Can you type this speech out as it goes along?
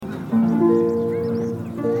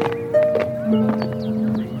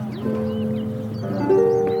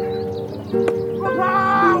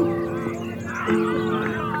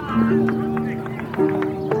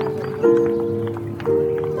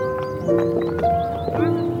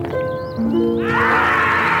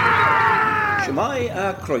Shemai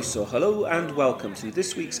Croeso, hello and welcome to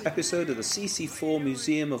this week's episode of the CC4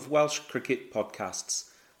 Museum of Welsh Cricket podcasts.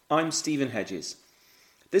 I'm Stephen Hedges.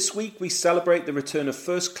 This week we celebrate the return of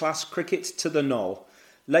first-class cricket to the Knoll.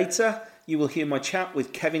 Later, you will hear my chat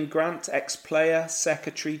with Kevin Grant, ex-player,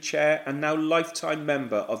 secretary, chair and now lifetime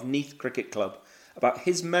member of Neath Cricket Club, about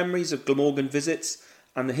his memories of Glamorgan visits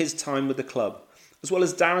and his time with the club, as well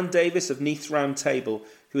as Darren Davis of Neath Round Table,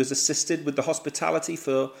 who has assisted with the hospitality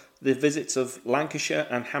for the visits of Lancashire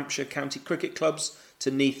and Hampshire county cricket clubs to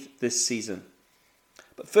Neath this season.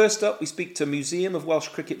 But first up, we speak to Museum of Welsh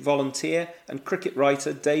Cricket volunteer and cricket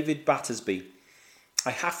writer David Battersby.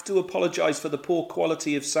 I have to apologise for the poor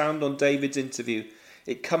quality of sound on David's interview.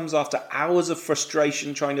 It comes after hours of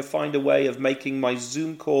frustration trying to find a way of making my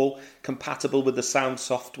Zoom call compatible with the sound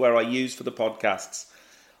software I use for the podcasts.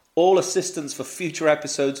 All assistance for future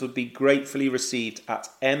episodes would be gratefully received at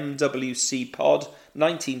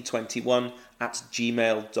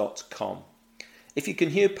mwcpod1921@gmail.com. If you can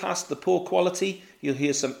hear past the poor quality, you'll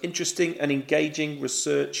hear some interesting and engaging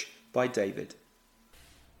research by David.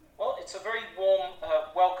 Well, it's a very warm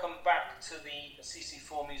welcome back to the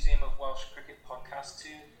CC4 Museum of Welsh Cricket podcast to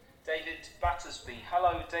David Battersby.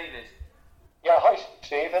 Hello, David. Yeah, hi,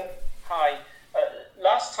 Stephen. Hi.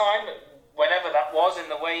 Last time, whenever that was, in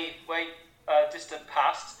the way distant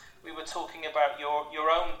past, we were talking about your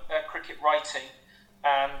own cricket writing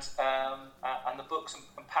and the books and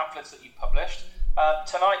pamphlets that you published.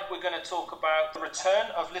 Tonight we're going to talk about the return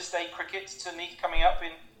of List A cricket to Neath coming up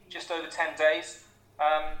in just over 10 days.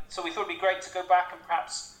 So we thought it'd be great to go back and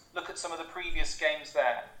perhaps look at some of the previous games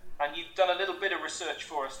there. And you've done a little bit of research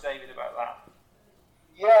for us, David, about that.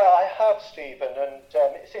 Yeah, I have, Stephen, and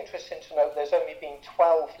it's interesting to note there's only been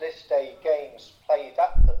 12 List A games played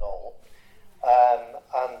at the Knoll, and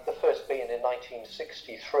the first being in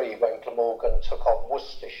 1963 when Glamorgan took on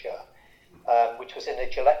Worcestershire, which was in a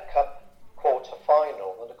Gillette Cup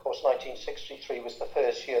quarter-final, and of course 1963 was the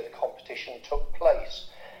first year the competition took place.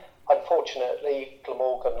 Unfortunately,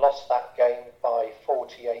 Glamorgan lost that game by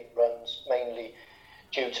 48 runs, mainly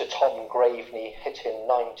due to Tom Graveney hitting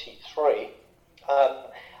 93.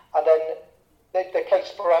 And then they played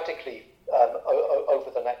sporadically over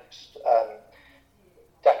the next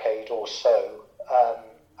decade or so.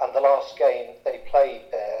 And the last game they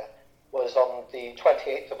played there was on the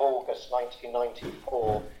 28th of August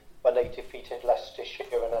 1994 when they defeated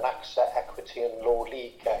Leicestershire in an AXA Equity and Law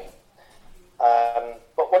League game.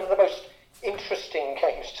 But one of the most interesting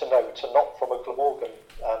games to note, and not from a Glamorgan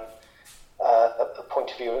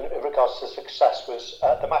point of view in regards to success, was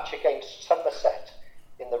the match against Somerset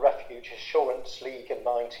in the Refuge Assurance League in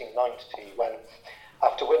 1990, when,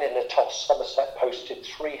 after winning the toss, Somerset posted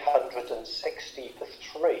 360 for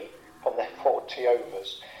 3 from their 40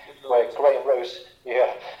 overs, where Graham Rose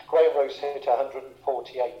hit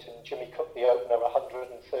 148 and Jimmy Cook, the opener,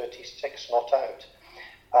 136 not out.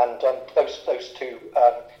 And those two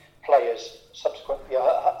players subsequently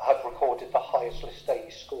have recorded the highest List A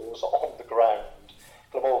scores on the ground.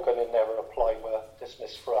 Glamorgan in their reply were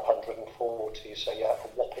dismissed for 140, so yeah, a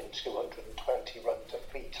whopping 220 run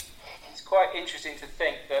defeat. It's quite interesting to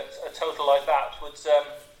think that a total like that would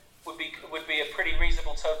be a pretty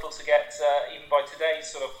reasonable total to get even by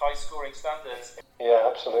today's sort of high scoring standards.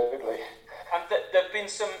 Yeah, absolutely. And there have been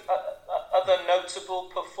some other notable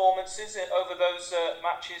performances over those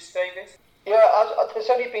matches, David? Yeah, there's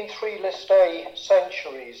only been 3 List A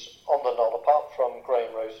centuries on the Knoll, apart from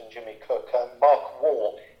Graham Rose and Jimmy Cook. Mark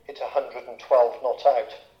Waugh hit 112 not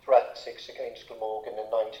out for Essex against Glamorgan in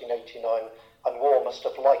 1989, and Waugh must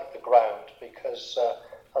have liked the ground because,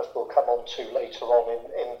 as we'll come on to later on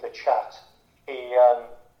in the chat, he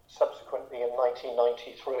subsequently in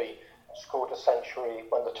 1993 scored a century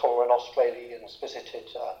when the Touring Australians visited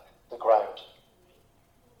the ground.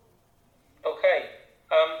 Okay.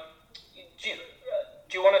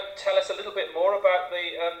 Do you want to tell us a little bit more about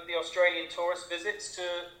the Australian tourist visits to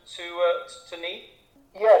Neath?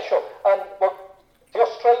 Yeah, sure. Well, the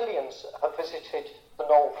Australians have visited the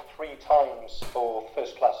Knoll 3 times for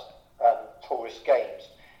first-class tourist games.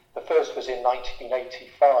 The first was in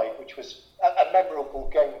 1985, which was a memorable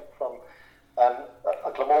game from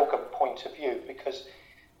a Glamorgan point of view, because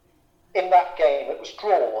in that game it was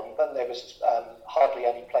drawn, then there was hardly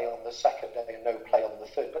any play on the second day and no play on the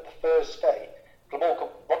third. But the first day, Glamorgan,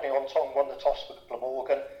 Rodney Ontong won the toss with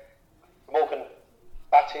Glamorgan. Glamorgan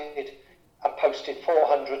batted and posted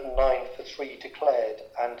 409 for 3 declared,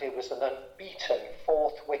 and it was an unbeaten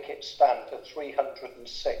 4th wicket stand of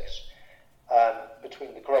 306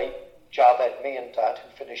 between the great Javed Miandad, who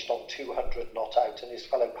finished on 200 not out, and his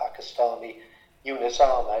fellow Pakistani Yunus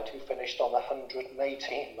Ahmed, who finished on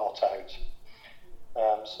 118 not out.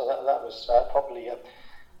 So that was probably,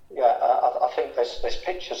 I think there's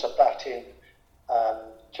pictures of that in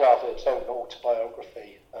Javerd's own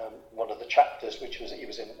autobiography, one of the chapters, it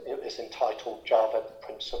was entitled Javed, the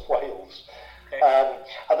Prince of Wales. Okay.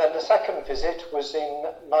 And then the second visit was in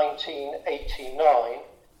 1989,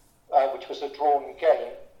 which was a drawn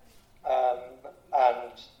game,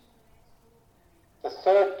 and the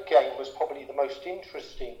third game was probably the most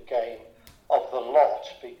interesting game of the lot,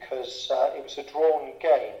 because it was a drawn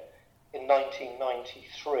game in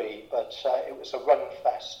 1993, but it was a run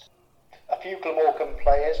fest. A few Glamorgan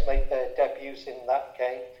players made their debuts in that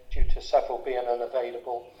game due to several being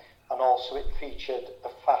unavailable, and also it featured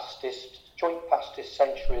the joint fastest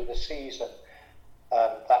century of the season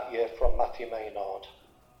that year from Matthew Maynard.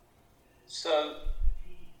 So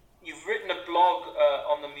you've written a blog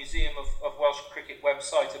on the Museum of Welsh Cricket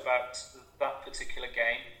website about that particular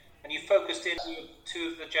game, and you focused in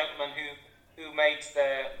two of the gentlemen who made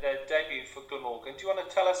their debut for Glamorgan. Do you want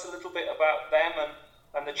to tell us a little bit about them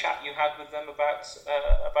and the chat you had with them about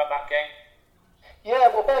that game? Yeah,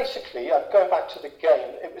 well, basically, going back to the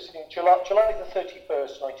game, it was in July the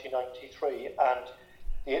 31st, 1993, and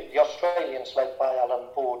the Australians, led by Alan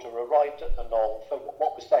Border, arrived at the Knoll for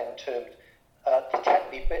what was then termed the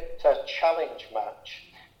Tetley Bit Challenge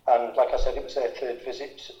match. And like I said, it was their third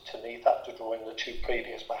visit to Neath after drawing the two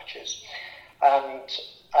previous matches. And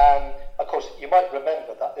of course, you might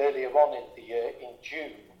remember that earlier on in the year, in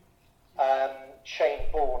June, Shane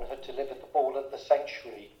Bourne had delivered the ball of the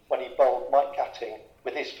century when he bowled Mike Gatting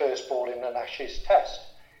with his first ball in an Ashes test.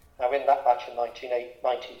 Now, in that match in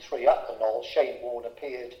 1993 at the Knoll, Shane Warne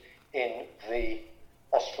appeared in the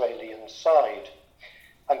Australian side.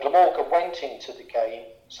 And Glamorgan went into the game,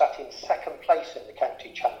 sat in second place in the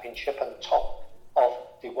county championship and top of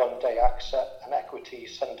the one-day AXA and Equity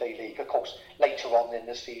Sunday League. Of course, later on in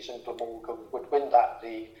the season, Glamorgan would win that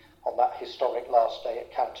league on that historic last day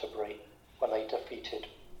at Canterbury when they defeated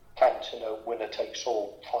Kent in a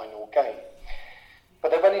winner-takes-all final game.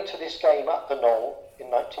 But they went into this game at the Knoll in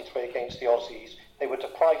 93 against the Aussies. They were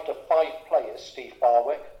deprived of 5 players: Steve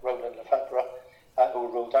Barwick, Roland Lefebvre, who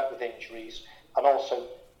were ruled out with injuries, and also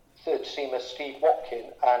third seamer Steve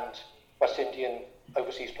Watkin and West Indian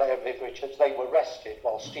overseas player Viv Richards. They were rested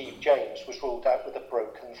while Steve James was ruled out with a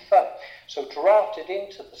broken thumb. So drafted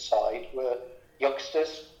into the side were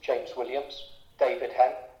youngsters James Williams, David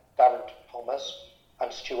Hemp, Darren Thomas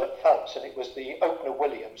and Stuart Phelps, and it was the opener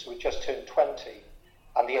Williams, who had just turned 20,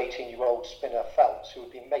 and the 18-year-old spinner Phelps, who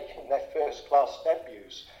had been making their first-class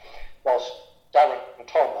debuts, whilst Darren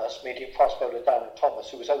Thomas, medium fast bowler Darren Thomas,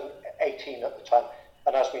 who was only 18 at the time,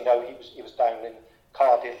 and as we know, he was down in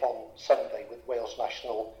Cardiff on Sunday with Wales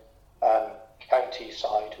national county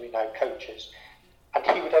side, who he now coaches, and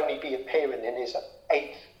he would only be appearing in his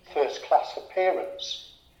 8th first-class appearance.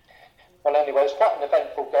 Well, anyway, it was quite an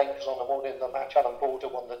eventful game, because on the morning of the match, Alan Border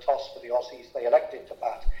won the toss for the Aussies. They elected to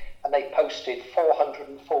bat, and they posted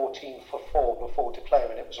 414 for 4 before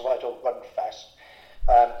declaring it was a right old run fest.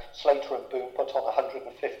 Slater and Boone put on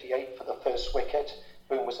 158 for the first wicket.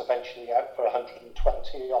 Boone was eventually out for 120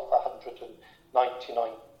 off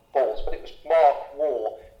 199 balls, but it was Mark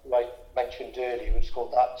Waugh, who I mentioned earlier, who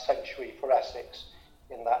scored that century for Essex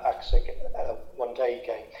in that AXA one-day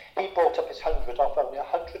game. He brought up his 100 off only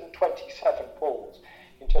 127 balls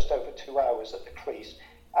in just over 2 hours at the crease.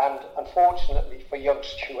 And unfortunately for young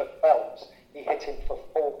Stuart Phelps, he hit him for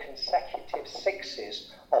 4 consecutive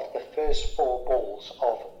sixes off the first 4 balls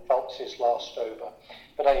of Phelps' last over.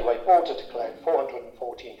 But anyway, Border declared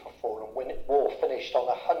 414 for 4, and Waugh finished on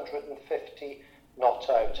 150 not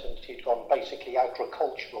out, and he'd gone basically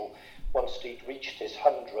agricultural once he'd reached his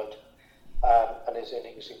 100. And his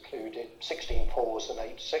innings included 16 fours and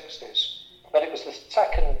 8 sixes. But it was the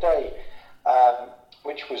second day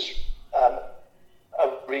which was a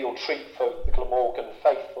real treat for the Glamorgan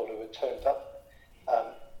faithful who had turned up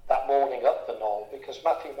that morning up the Knoll, because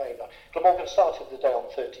Matthew Maynard, Glamorgan started the day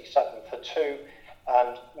on 37 for 2,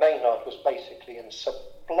 and Maynard was basically in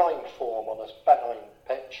sublime form on a benign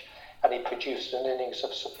pitch, and he produced an innings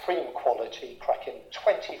of supreme quality, cracking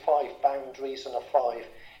 25 boundaries and a 5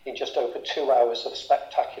 in just over 2 hours of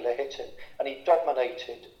spectacular hitting, and he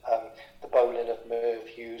dominated the bowling of Merv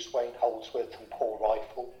Hughes, Wayne Holdsworth and Paul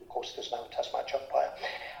Rifle, of course there's now a test match umpire,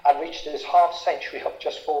 and reached his half century of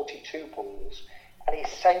just 42 balls, and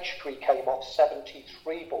his century came off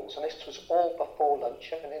 73 balls, and this was all before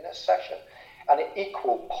lunch and in a session, and it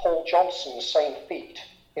equalled Paul Johnson's same feat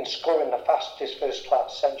in scoring the fastest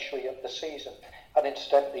first-class century of the season. And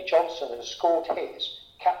incidentally, Johnson has scored his,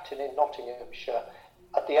 captain in Nottinghamshire,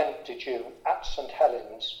 at the end of June at St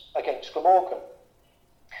Helens against Glamorgan.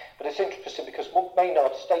 But it's interesting because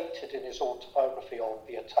Maynard stated in his autobiography on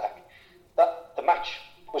the attack that the match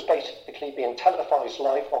was basically being televised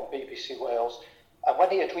live on BBC Wales, and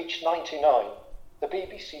when he had reached 99, the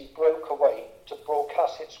BBC broke away to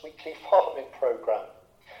broadcast its weekly farming programme,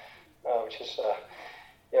 which is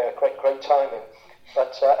great timing.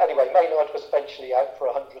 But anyway, Maynard was eventually out for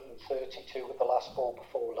 132 with the last ball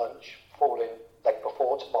before lunch, falling leg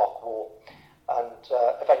before to Mark Waugh. And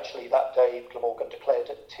eventually that day, Glamorgan declared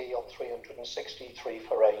at tea on 363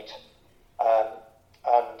 for 8.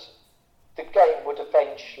 And the game would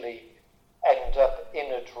eventually end up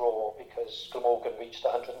in a draw because Glamorgan reached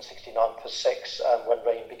 169 for 6 when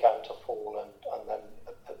rain began to fall and then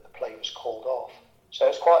the play was called off. So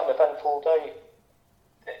it's quite an eventful day.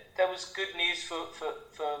 There was good news for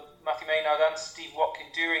Matthew Maynard and Steve Watkin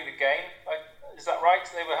during the game. Is that right?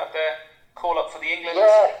 They had their call up for the England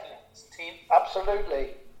team?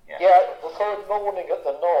 Absolutely. Yeah, the third morning at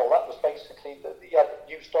the Knoll, that was basically the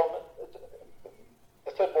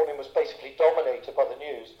third morning was basically dominated by the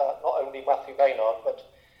news that not only Matthew Maynard but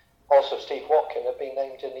also Steve Watkin had been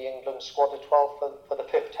named in the England squad of 12 for the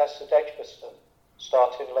 5th Test at Edgbaston,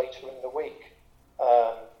 starting later in the week.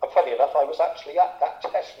 And funny enough, I was actually at that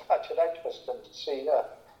Test match at Edgbaston to see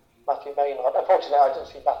Matthew Maynard. Unfortunately, I didn't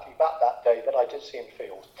see Matthew bat that day, but I did see him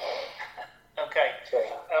field. Okay.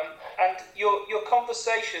 And your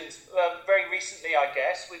conversations very recently, I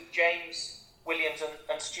guess, with James Williams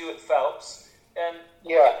and Stuart Phelps.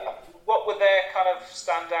 What were their kind of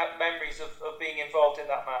standout memories of being involved in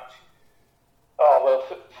that match? Oh well,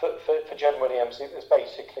 for Jen Williams, it was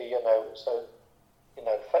basically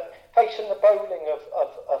facing the bowling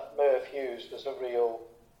of Merv Hughes was a real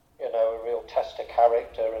test of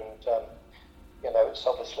character, and it's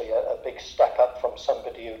obviously a big step up from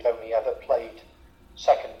somebody who'd only ever played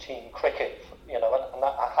second team cricket, and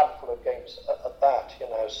a handful of games at that,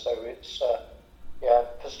 so it's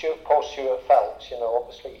for Paul Stuart Phelps,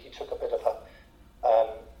 obviously he took a bit of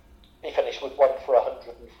he finished with 1 for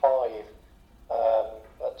 105,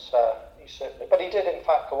 but he did in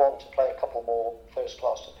fact go on to play a couple more first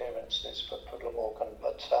class appearances for Glamorgan,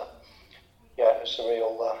 but it was a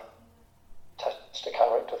real test of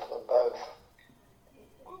character for them both.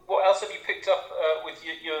 What else have you picked up with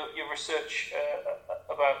your research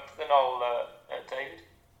about the Knoll, David?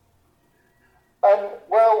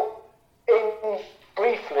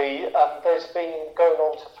 Briefly, there's been, going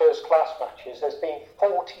on to first class matches, there's been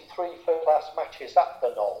 43 first class matches at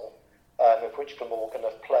the Knoll, of which Glamorgan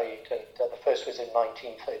have played, and the first was in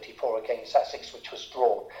 1934 against Essex, which was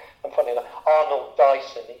drawn. And funny enough, Arnold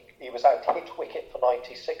Dyson, he was out hit wicket for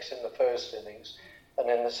 96 in the first innings, and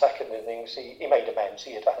in the second innings he made amends.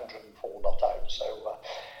 He had 104 not out. So,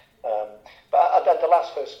 but then the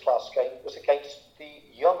last first class game was against the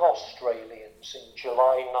Young Australians in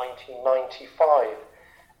July 1995,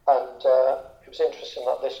 and it was interesting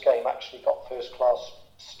that this game actually got first class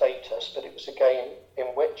status, but it was a game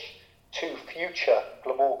in which 2 future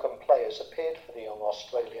Glamorgan players appeared for the Young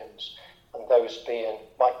Australians, and those being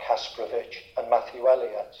Mike Kasprowicz and Matthew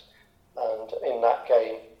Elliott. And in that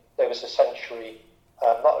game, there was a century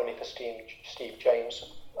not only for Steve James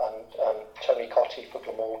and Tony Cottee for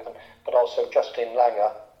Glamorgan, but also Justin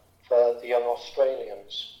Langer for the Young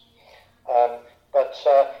Australians.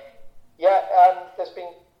 There's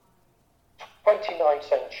been 29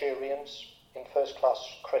 centurions in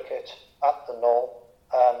first-class cricket at the Knoll,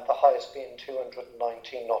 the highest being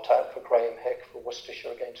 219 not out for Graham Hick for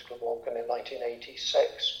Worcestershire against Glamorgan in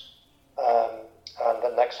 1986. And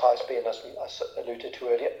the next highest being, as we alluded to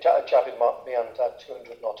earlier, Javed Miandad,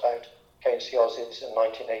 200 not out against the Aussies in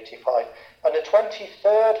 1985. And the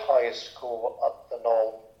 23rd highest score at the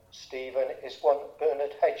Knoll, Stephen, is one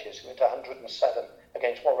Bernard Hedges, who had 107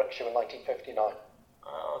 against Warwickshire in 1959.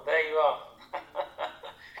 Oh, there you are.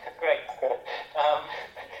 Great.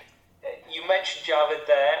 You mentioned Javed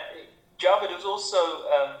there. Javed was also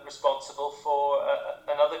responsible for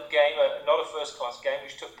another game, not a first-class game,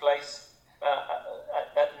 which took place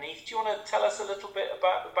at Neath. Do you want to tell us a little bit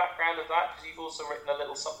about the background of that? Because you've also written a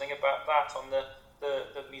little something about that on the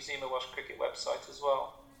Museum of Welsh Cricket website as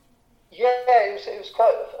well. Yeah, it was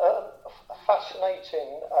quite a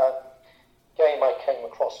fascinating game I came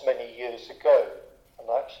across many years ago, and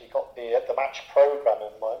I actually got the match programme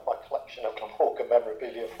in my collection of Glamorgan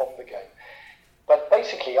memorabilia from the game. But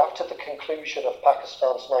basically, after the conclusion of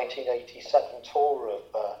Pakistan's 1987 tour of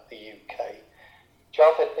the UK,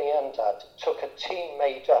 Javed Miandad took a team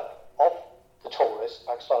made up of the tourists,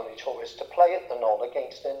 Pakistani tourists, to play at the Knoll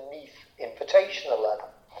against a Neath Invitational 11.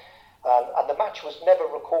 And the match was never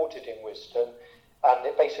recorded in Wisden, and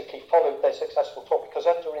it basically followed their successful tour, because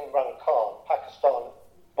under Imran Khan, Pakistan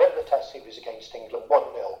won win the Test series against England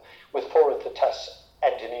 1-0, with 4 of the Tests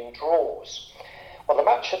ending in draws. Well, the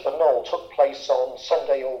match at the Knoll took place on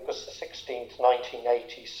Sunday, August the 16th,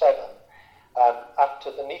 1987,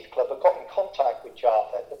 after the Neath Club had got in contact with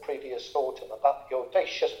Javed the previous autumn about the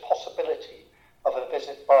audacious possibility of a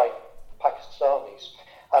visit by the Pakistanis.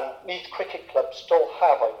 And Neath Cricket Club still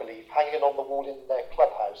have, I believe, hanging on the wall in their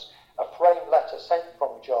clubhouse, a framed letter sent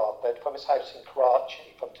from Javed from his house in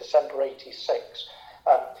Karachi from December 86,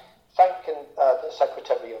 thanking the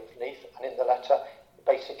Secretary of Neath, and in the letter it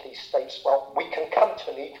basically states, well, we can come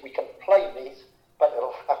to Neath, we can play Neath, but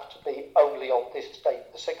it'll have to be only on this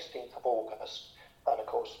date, the 16th of August. And of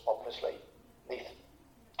course, obviously, Neath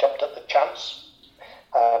jumped at the chance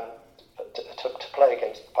to play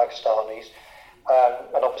against the Pakistanis.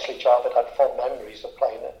 And obviously Javed had fond memories of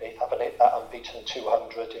playing at Neath, having hit that unbeaten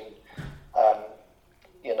 200 in,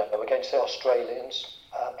 against the Australians.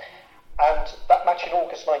 And that match in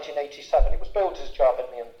August 1987, it was billed as Javed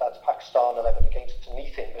Miandad's Pakistan 11 against the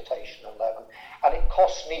Neath Invitation 11, and it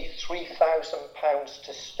cost Neath £3,000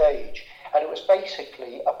 to stage, and it was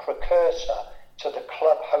basically a precursor to the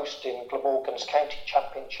club hosting Glamorgan's County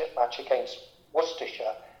Championship match against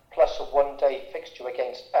Worcestershire, plus a one-day fixture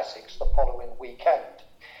against Essex the following weekend.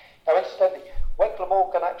 Now, incidentally, when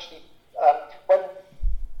Glamorgan actually, when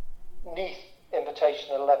Neath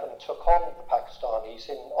Invitation 11 took on the Pakistanis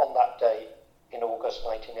on that day in August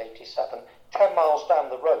 1987, 10 miles down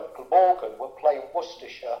the road, Glamorgan were playing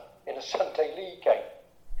Worcestershire in a Sunday League game.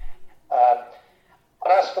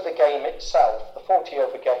 And as for the game itself, the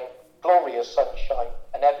 40-over game, glorious sunshine,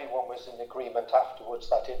 and everyone was in agreement afterwards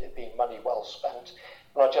that it had been money well spent.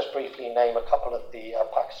 And I'll just briefly name a couple of the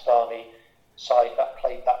Pakistani side that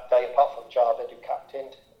played that day, apart from Javed, who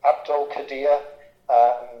captained: Abdul Qadir,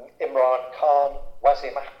 Imran Khan,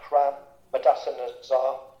 Wasim Akram, Mudassir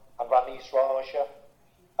Nazar, and Ramiz Raja.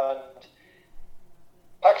 And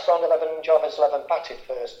Pakistan 11 and Javed's 11 batted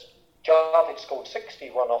first. Javed scored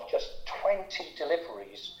 61 off just 20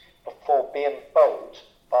 deliveries before being bowled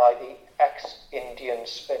by the ex-Indian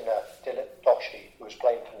spinner Dilip Doshi, who was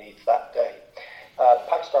playing for Neath that day.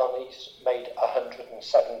 Pakistanis made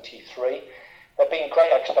 173. There have been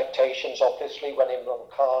great expectations, obviously, when Imran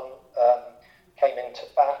Khan came into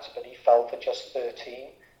bat, but he fell for just 13,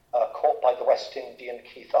 caught by the West Indian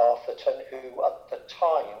Keith Arthurton, who at the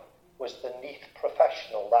time was the Neath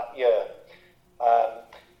professional that year.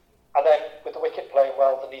 And then, with the wicket playing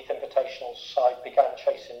well, the Neath Invitational side began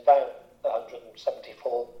chasing down the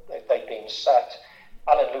 174 they'd been set.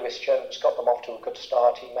 Alan Lewis-Jones got them off to a good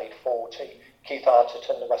start. He made 40. Keith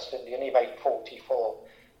Arterton, the West Indian, he made 44.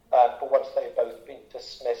 But once they had both been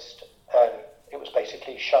dismissed, it was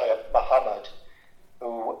basically Shayab Muhammad,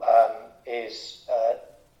 who is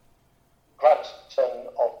grandson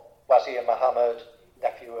of Wazir Muhammad,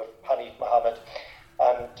 nephew of Hanif Muhammad,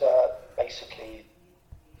 and basically,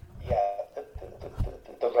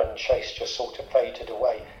 the run chase just sort of faded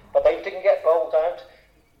away. But they didn't get bowled out.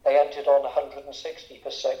 They ended on 160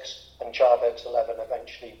 for 6, and Javed's 11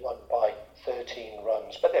 eventually won by 13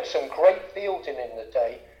 runs. But there was some great fielding on the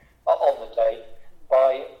day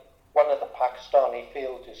by one of the Pakistani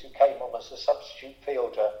fielders who came on as a substitute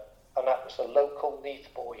fielder, and that was the local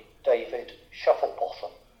Neath boy, David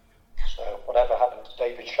Shufflebotham. So whatever happened to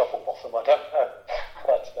David Shufflebotham, I don't know.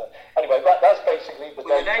 But anyway, that's basically the day.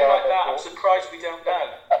 With a name like that, I'm surprised we don't know.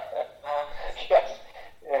 Yes.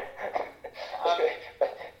 Yeah.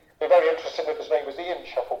 Be very interesting if his name was Ian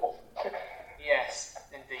Shufflebotham. Yes,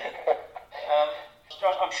 indeed.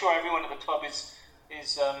 I'm sure everyone at the club is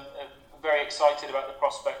very excited about the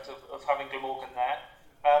prospect of having Glamorgan there.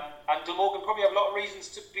 And Glamorgan probably have a lot of reasons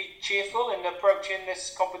to be cheerful in approaching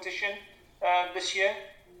this competition this year.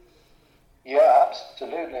 Yeah,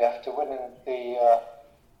 absolutely. After winning the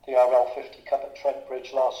RL50 Cup at Trent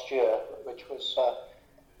Bridge last year, which was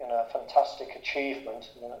a fantastic achievement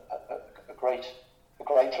and a great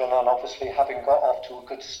run, and obviously having got off to a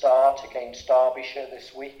good start against Derbyshire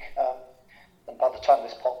this week, and by the time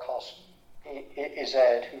this podcast is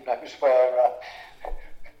aired, who knows where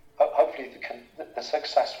hopefully the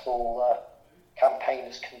successful campaign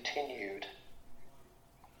has continued.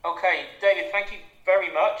 Okay, David, thank you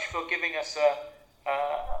very much for giving us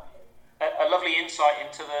a lovely insight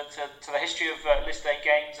into the history of List A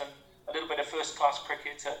games and a little bit of first-class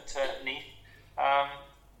cricket at Neath.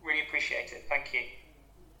 Really appreciate it. Thank you.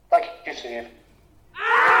 Thank you, Steve.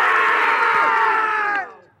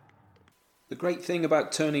 The great thing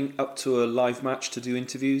about turning up to a live match to do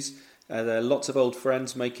interviews, there are lots of old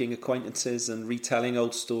friends making acquaintances and retelling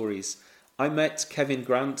old stories. I met Kevin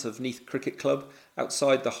Grant of Neath Cricket Club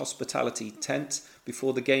outside the hospitality tent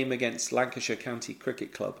before the game against Lancashire County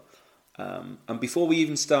Cricket Club. And before we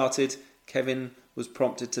even started, Kevin was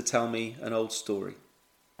prompted to tell me an old story.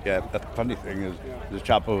 Yeah, the funny thing is, the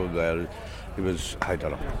chap over there, it was,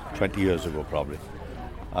 20 years ago probably,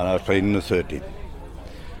 and I was playing in the 13.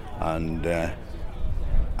 And I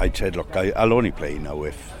said, look, I'll only play now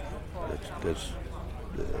if there's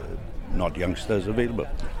not youngsters available.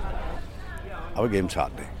 Our game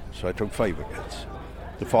Saturday, so I took 5 wickets.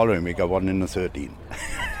 The following week I won in the 13.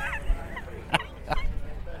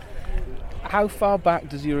 How far back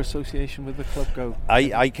does your association with the club go?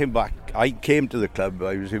 I came to the club.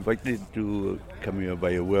 I was invited to come here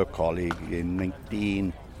by a work colleague in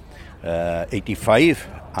 1985,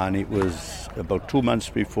 and it was about 2 months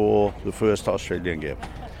before the first Australian game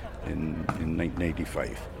in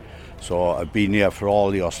 1985. So I've been here for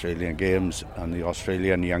all the Australian games and the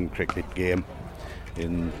Australian young cricket game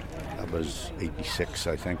that was 86,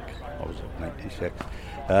 I think, or was it 96?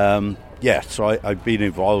 So I've been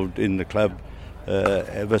involved in the club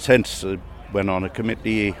ever since. Went on a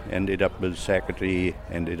committee, ended up as secretary,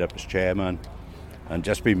 ended up as chairman, and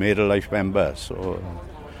just been made a life member. So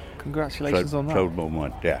congratulations on that. Proud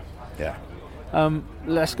moment, yeah.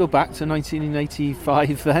 Let's go back to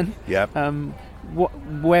 1985 then. Yeah.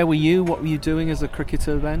 Where were you? What were you doing as a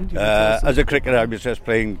cricketer then? As a cricketer, I was just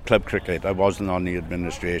playing club cricket. I wasn't on the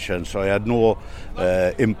administration, so I had no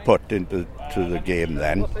input into the game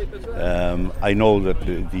then. I know that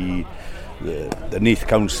the Neath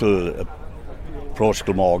Council approached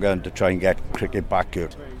Glamorgan to try and get cricket back here,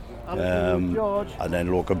 and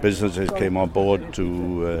then local businesses came on board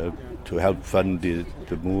to help fund the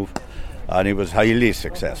move, and it was highly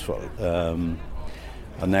successful. And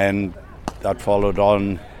then that followed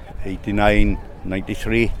on 89,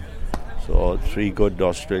 93, so 3 good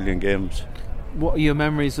Australian games. What are your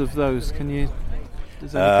memories of those?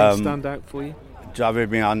 Does anything stand out for you? Javed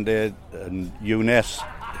Meander and Younes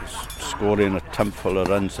scoring a ton full of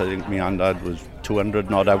runs. I think Meander was 200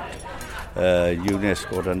 not out. Younes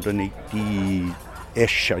scored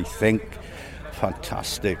 180-ish, I think.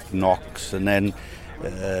 Fantastic knocks. And then,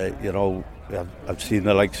 I've seen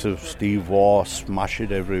the likes of Steve Waugh smash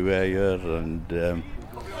it everywhere here, and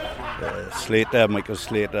Michael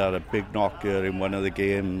Slater had a big knock here in one of the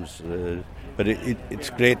games. But it's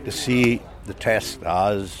great to see the Test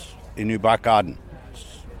stars in your back garden.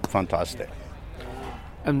 It's fantastic.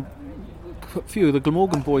 And a few of the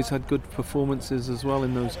Glamorgan boys had good performances as well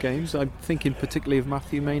in those games. I'm thinking particularly of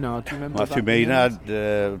Matthew Maynard. Do you remember Matthew Maynard,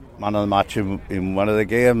 man of the match in one of the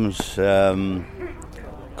games.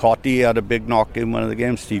 Cotty had a big knock in one of the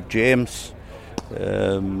games. Steve James.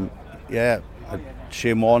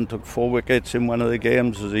 Shane Warne took 4 wickets in one of the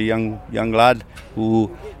games as a young lad who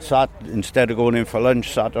sat, instead of going in for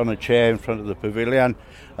lunch, sat on a chair in front of the pavilion,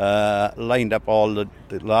 lined up all the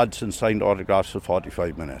lads and signed autographs for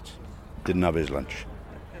 45 minutes. Didn't have his lunch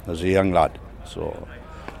as a young lad. So,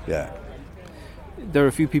 yeah. There are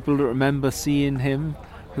a few people that remember seeing him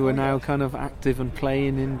who are now kind of active and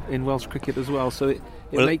playing in Welsh cricket as well. So it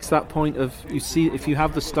makes that point of, you see, if you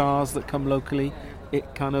have the stars that come locally,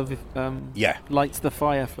 it kind of lights the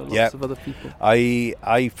fire for lots of other people.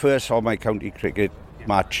 I first saw my county cricket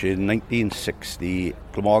match in 1960,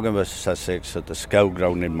 Glamorgan vs Sussex at the Scout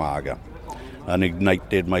Ground in Marga, and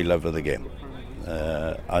ignited my love of the game.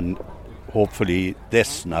 And hopefully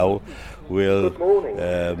this now will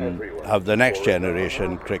have the next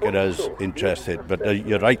generation cricketers interested. But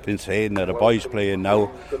you're right in saying that the boys playing now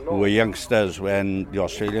who were youngsters when the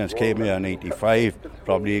Australians came here in 85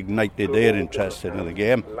 probably ignited their interest in the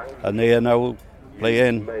game, and they are now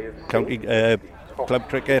playing county club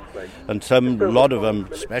cricket, and a lot of them,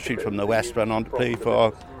 especially from the west, went on to play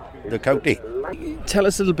for the county. Tell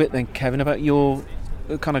us a little bit then, Kevin, about your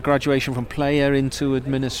kind of graduation from player into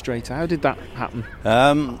administrator. How did that happen?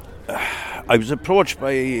 I was approached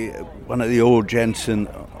by one of the old gents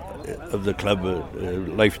of the club, a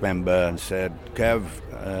life member, and said, Kev,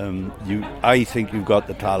 I think you've got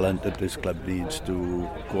the talent that this club needs to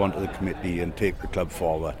go onto the committee and take the club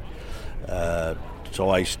forward. So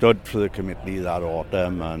I stood for the committee that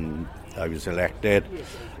autumn and I was elected.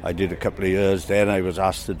 I did a couple of years. Then I was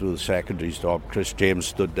asked to do the secretary's job. Chris James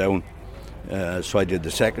stood down. So I did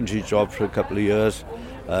the secretary job for a couple of years.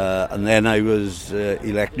 And then I was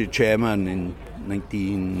elected chairman in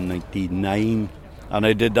 1999. And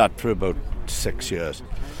I did that for about 6 years.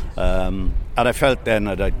 And I felt then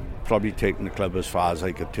that I'd probably taken the club as far as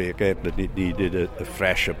I could take it, that it needed a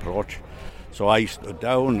fresh approach. So I stood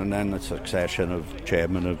down, and then a succession of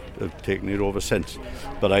chairmen have taken it over since.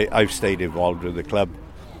 But I've stayed involved with the club.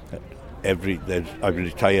 I'm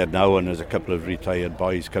retired now, and there's a couple of retired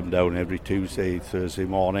boys come down every Tuesday, Thursday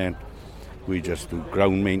morning We just do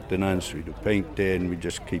ground maintenance, we do painting, we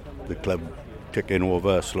just keep the club ticking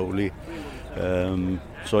over slowly.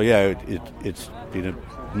 So yeah, it's been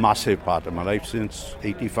a massive part of my life since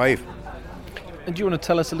 '85. And do you want to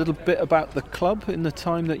tell us a little bit about the club in the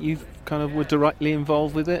time that you kind of were directly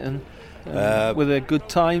involved with it? And were there good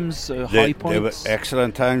times, high points? There were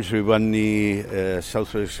excellent times. We won the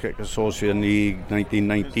South Wales Cricket Association League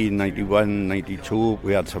 1990, 91, 92.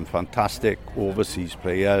 We had some fantastic overseas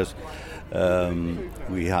players.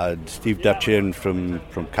 We had Steve Dutchin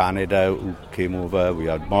from Canada who came over. We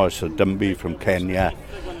had Morris Dumby from Kenya.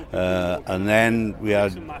 And then we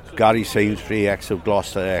had Gary Sainsbury, ex of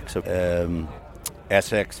Gloucester, ex of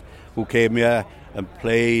Essex, who came here and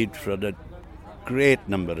played for a great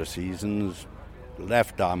number of seasons,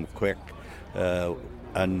 left arm quick,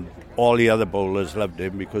 and all the other bowlers loved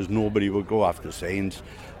him because nobody would go after Sains,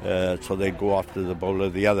 so they'd go after the bowler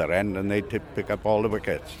at the other end and they'd pick up all the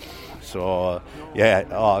wickets. So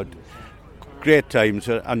great times,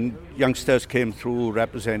 and youngsters came through,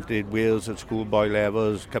 represented Wales at schoolboy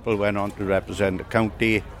levels. A couple went on to represent the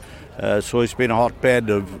county, so it's been a hotbed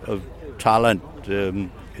of talent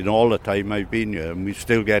in all the time I've been here, and we're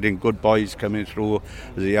still getting good boys coming through.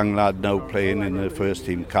 There's a young lad now playing in the first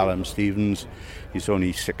team, Callum Stevens. He's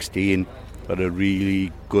only 16, but a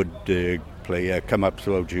really good player, come up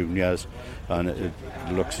through our juniors, and it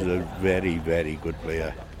looks a very, very good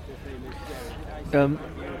player.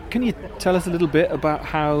 Can you tell us a little bit about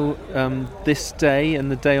how this day and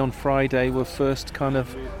the day on Friday were first kind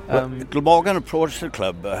of... Glamorgan approached the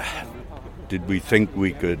club. Did we think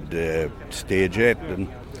we could stage it? And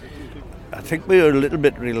I think we were a little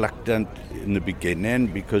bit reluctant in the beginning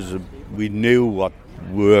because we knew what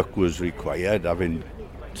work was required, having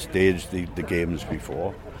staged the games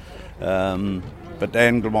before. But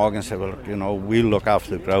then Glamorgan said, well, we'll look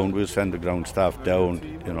after the ground, we'll send the ground staff down,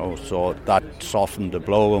 so that softened the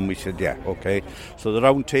blow, and we said, yeah, okay. So the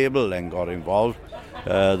Round Table then got involved.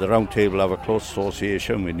 The Round Table have a close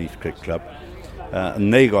association with Neath Cricket Club.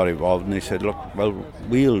 And they got involved and they said, look, well,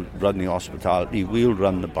 we'll run the hospitality, we'll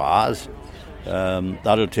run the bars,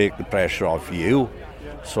 that'll take the pressure off you.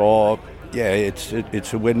 So, yeah,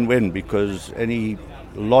 it's a win-win because a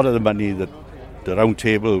lot of the money that the Round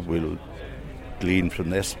Table will glean from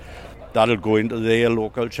this, that'll go into their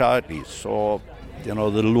local charities. So, the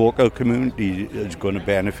local community is going to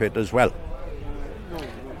benefit as well.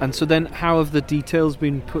 And so then how have the details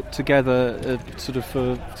been put together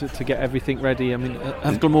to get everything ready? I mean,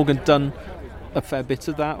 have Glamorgan done a fair bit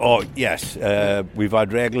of that? Oh, yes. We've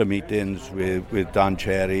had regular meetings with Dan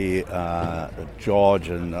Cherry, George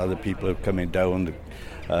and other people have come in down,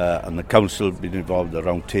 and the council have been involved at the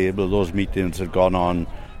Round Table. Those meetings have gone on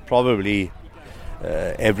probably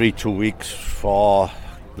every 2 weeks for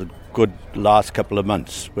the good last couple of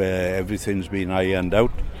months where everything's been ironed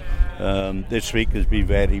out. This week has been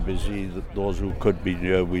very busy. Those who could be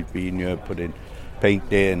here, we've been here putting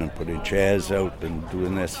paint in and putting chairs out and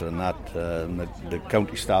doing this and that. And the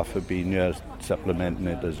county staff have been here supplementing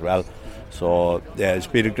it as well. So yeah, it's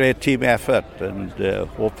been a great team effort, and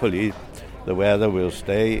hopefully the weather will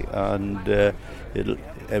stay, and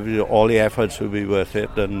all the efforts will be worth it,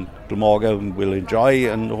 and Glamorgan will enjoy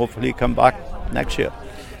and hopefully come back next year.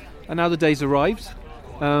 And now the day's arrived.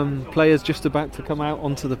 Players just about to come out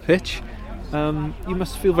onto the pitch. You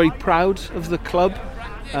must feel very proud of the club,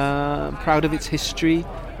 proud of its history,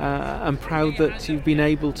 and proud that you've been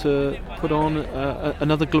able to put on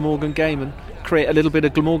another Glamorgan game and create a little bit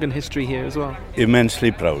of Glamorgan history here as well.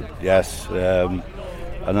 Immensely proud, yes.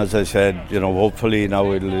 And as I said, hopefully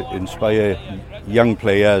now it'll inspire young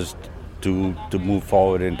players to move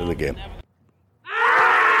forward into the game.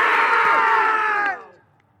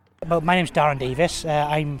 My name's Darren Davis.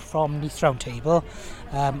 I'm from Neath Round Table.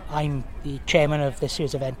 I'm the chairman of this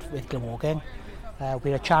year's event with Glamorgan.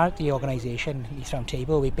 We're a charity organisation, Neath Round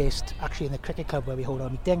Table. We're based actually in the cricket club where we hold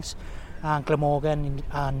our meetings, and Glamorgan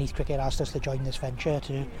and Neath Cricket asked us to join this venture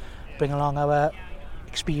to bring along our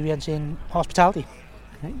experience in hospitality.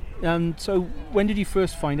 Okay. So when did you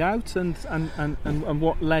first find out, and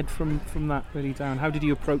what led from that really down? How did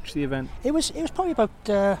you approach the event? It was probably about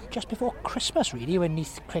just before Christmas really, when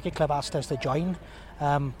Neath Cricket Club asked us to join.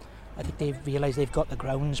 I think they've realised they've got the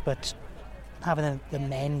grounds, but having the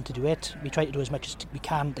men to do it, we try to do as much as we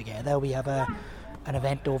can together. We have an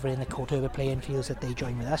event over in the Courtherber playing fields that they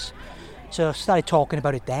join with us. So I started talking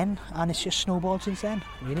about it then, and it's just snowballed since then.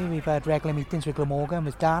 Really, we've had regular meetings with Glamorgan,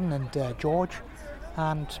 with Dan and George,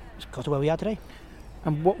 and it's got to where we are today.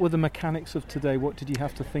 And what were the mechanics of today? What did you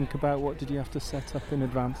have to think about? What did you have to set up in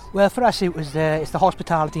advance? Well, for us it's the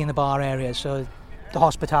hospitality in the bar area. So the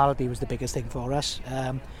hospitality was the biggest thing for us.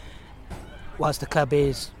 whilst the club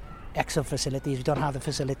is excellent facilities, we don't have the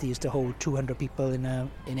facilities to hold 200 people in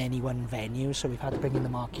any one venue, so we've had to bring in the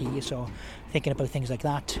marquee. So thinking about things like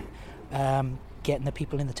that, getting the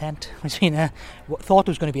people in the tent has been thought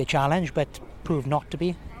it was going to be a challenge, but proved not to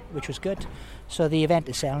be, which was good. So the event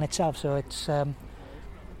is selling itself, so it's the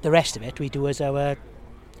rest of it we do as our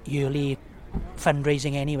yearly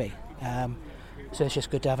fundraising anyway. So it's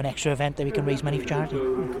just good to have an extra event that we can raise money for charity.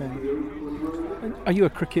 Okay. Are you a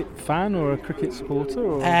cricket fan or a cricket supporter?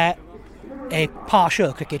 Or? A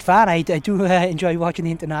partial cricket fan. I do enjoy watching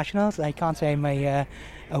the internationals. I can't say I'm a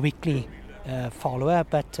weekly follower,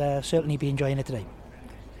 but certainly be enjoying it today.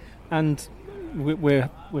 And we're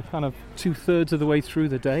kind of 2/3 of the way through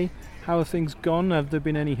the day. How have things gone? Have there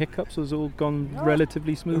been any hiccups? Has it all gone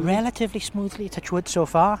relatively smoothly? Relatively smoothly, touch wood so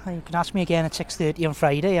far. You can ask me again at 6:30 on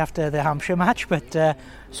Friday after the Hampshire match, but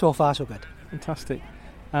so far so good. Fantastic.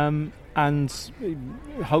 And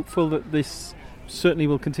hopeful that this certainly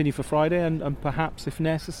will continue for Friday and perhaps, if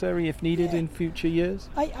necessary, if needed, in future years?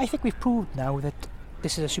 I think we've proved now that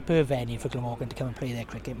this is a superb venue for Glamorgan to come and play their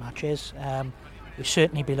cricket matches. We'll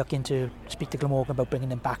certainly be looking to speak to Glamorgan about bringing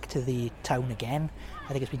them back to the town again. I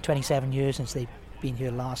think it's been 27 years since they've been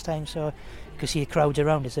here last time, so you can see the crowds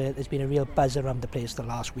around. There's been a real buzz around the place the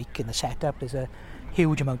last week in the setup. There's a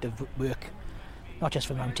huge amount of work, not just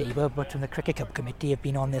from Round Table, but from the Cricket Club Committee. Have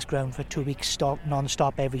been on this ground for 2 weeks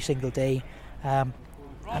non-stop every single day, and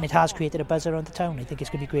it has created a buzz around the town. I think it's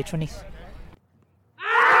going to be great for Neath.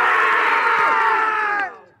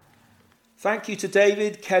 Thank you to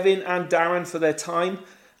David, Kevin and Darren for their time,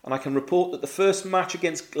 and I can report that the first match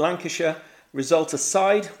against Lancashire, result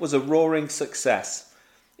aside, was a roaring success.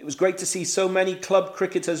 It was great to see so many club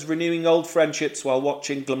cricketers renewing old friendships while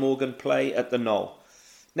watching Glamorgan play at the Knoll.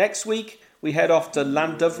 Next week we head off to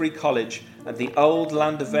Llandovery College and the Old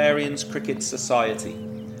Llandoveryans Cricket Society.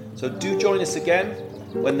 So do join us again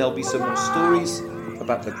when there'll be some more stories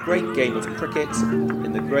about the great game of cricket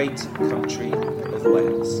in the great country of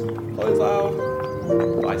Wales. Hwyl fawr.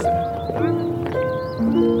 Bye for now.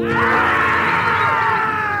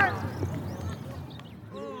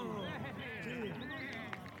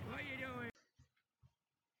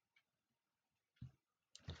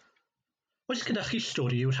 Oes gyda chi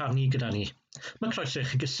stori i'w rhannu gyda ni? Mae croeso i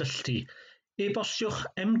chi gysylltu. E-bostiwch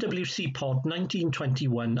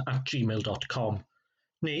mwcpod1921@gmail.com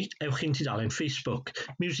neu ewch i'n tudalen Facebook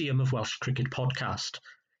Museum of Welsh Cricket Podcast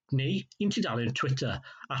neu i'n tudalen Twitter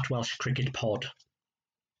 @Welsh Cricket Pod.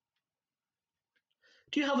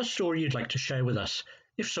 Do you have a story you'd like to share with us?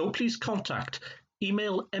 If so, please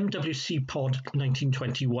email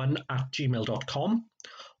mwcpod1921@gmail.com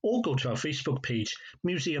or go to our Facebook page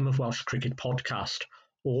Museum of Welsh Cricket Podcast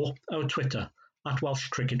or our Twitter @Welsh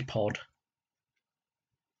Cricket Pod.